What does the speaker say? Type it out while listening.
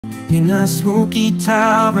In a smoky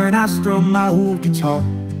tavern I strum my old guitar,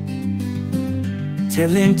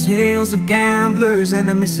 telling tales of gamblers and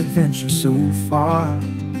a misadventure so far.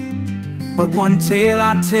 But one tale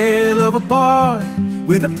I tell of a boy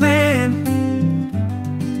with a plan.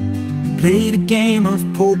 Played a game of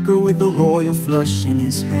poker with the royal flush in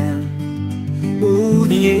his hand. Oh,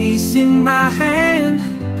 the ace in my hand,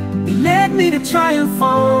 it led me to triumph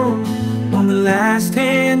on the last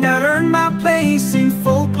hand. I earned my place in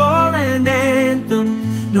folklore and anthem.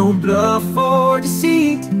 No bluff or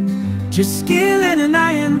deceit, just skill and an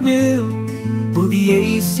iron will. Oh, the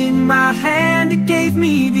ace in my hand, it gave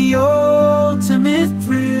me the ultimate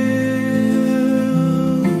thrill.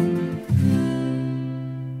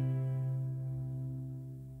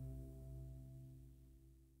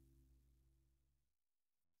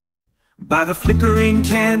 By the flickering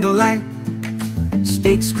candlelight,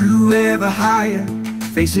 stakes grew ever higher.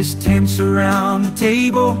 Faces tense around the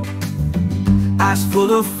table, eyes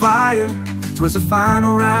full of fire. 'Twas the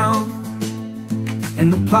final round,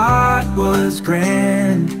 and the plot was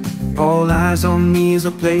grand. All eyes on me as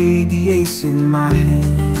I played the ace in my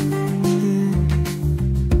hand.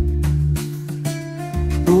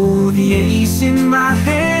 Oh, the ace in my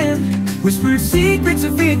hand whispered secrets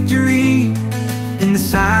of victory. In the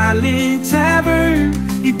silent tavern,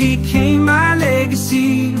 it became my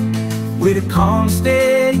legacy. With a calm,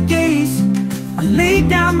 steady gaze, I laid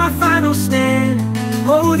down my final stand.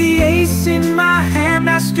 Oh, the ace in my hand,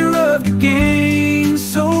 master of the game,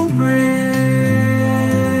 so grand.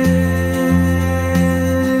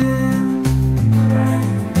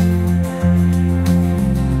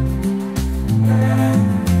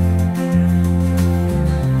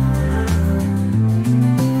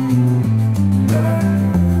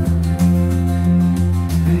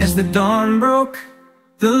 As the dawn broke,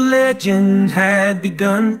 the legend had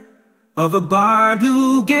begun of a bard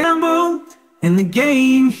who gambled, and the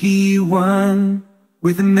game he won.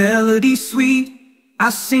 With a melody sweet, I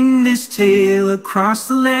sing this tale across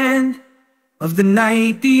the land of the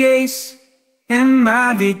night, the ace, and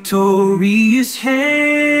my victorious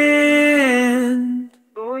hand.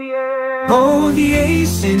 Oh yeah. Oh, the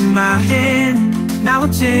ace in my hand, now a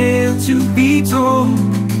tale to be told.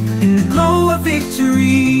 In the glow of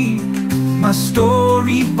victory, my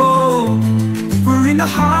story bold. For in the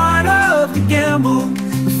heart of the gamble,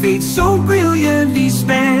 the fate so brilliantly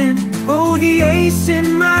spanned. Oh, the ace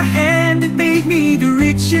in my hand, it made me the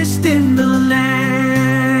richest in the land.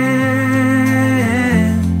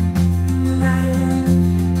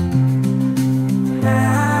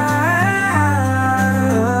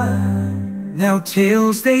 Now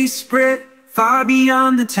tales they spread far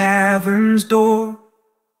beyond the tavern's door,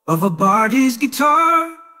 of a bard, his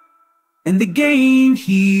guitar, and the game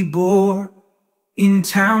he bore. In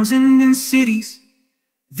towns and in cities,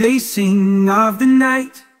 they sing of the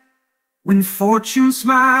night when fortune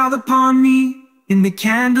smiled upon me in the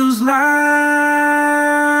candle's light.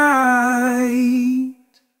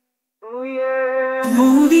 Oh yeah.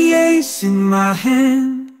 Oh, the ace in my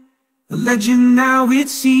hand, a legend now it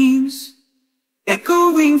seems,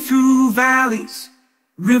 echoing through valleys,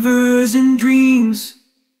 rivers and dreams.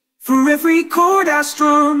 For every chord I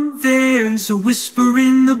strum, there's a whisper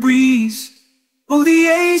in the breeze. Oh, the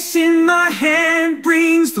ace in my hand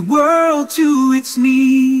brings the world to its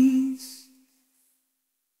knees.